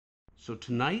So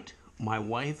tonight, my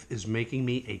wife is making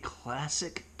me a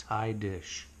classic Thai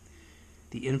dish,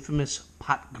 the infamous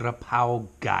Pahd Krapao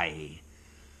Gai.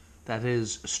 That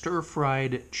is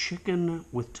stir-fried chicken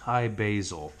with Thai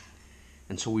basil.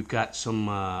 And so we've got some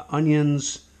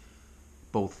onions,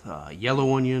 both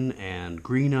yellow onion and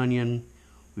green onion.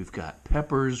 We've got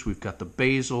peppers, we've got the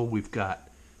basil, we've got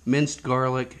minced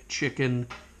garlic, chicken,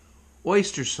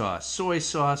 oyster sauce, soy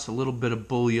sauce, a little bit of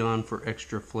bouillon for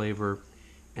extra flavor,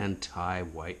 and Thai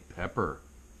white pepper.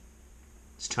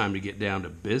 It's time to get down to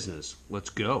business. Let's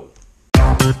go.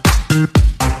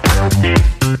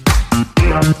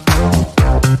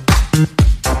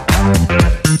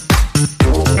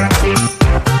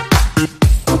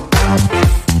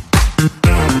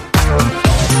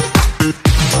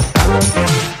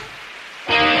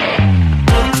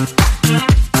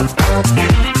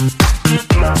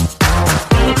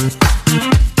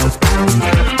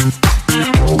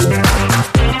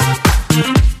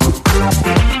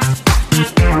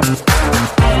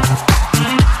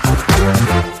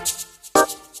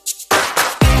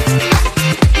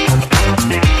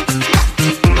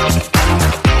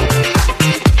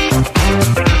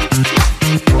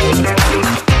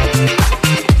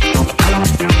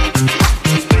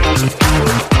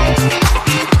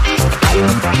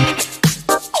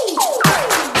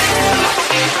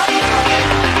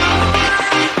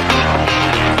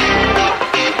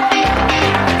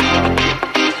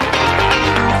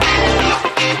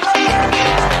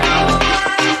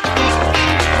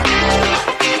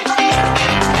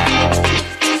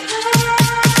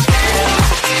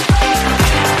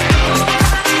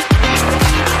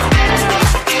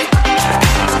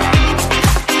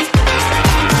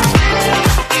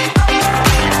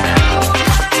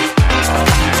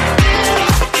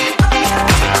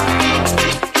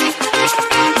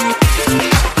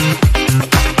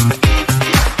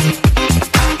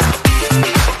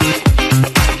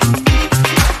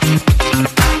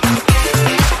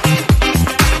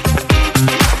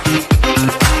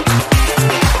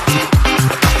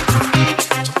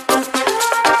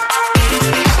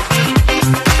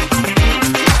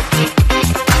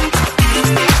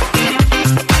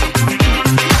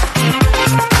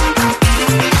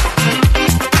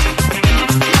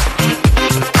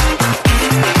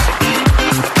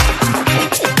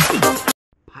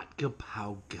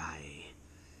 Krapao Gai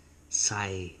ใส่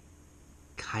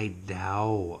ไข่ดาว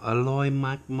อร่อย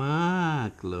มา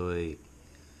กๆเลย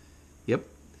Yep,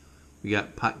 we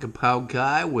got Pahd Krapao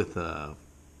Gai with a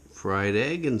fried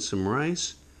egg and some rice.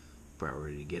 About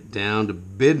ready to get down to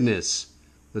business.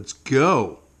 Let's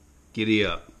go. Giddy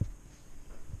up.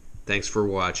 Thanks for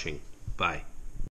watching. Bye.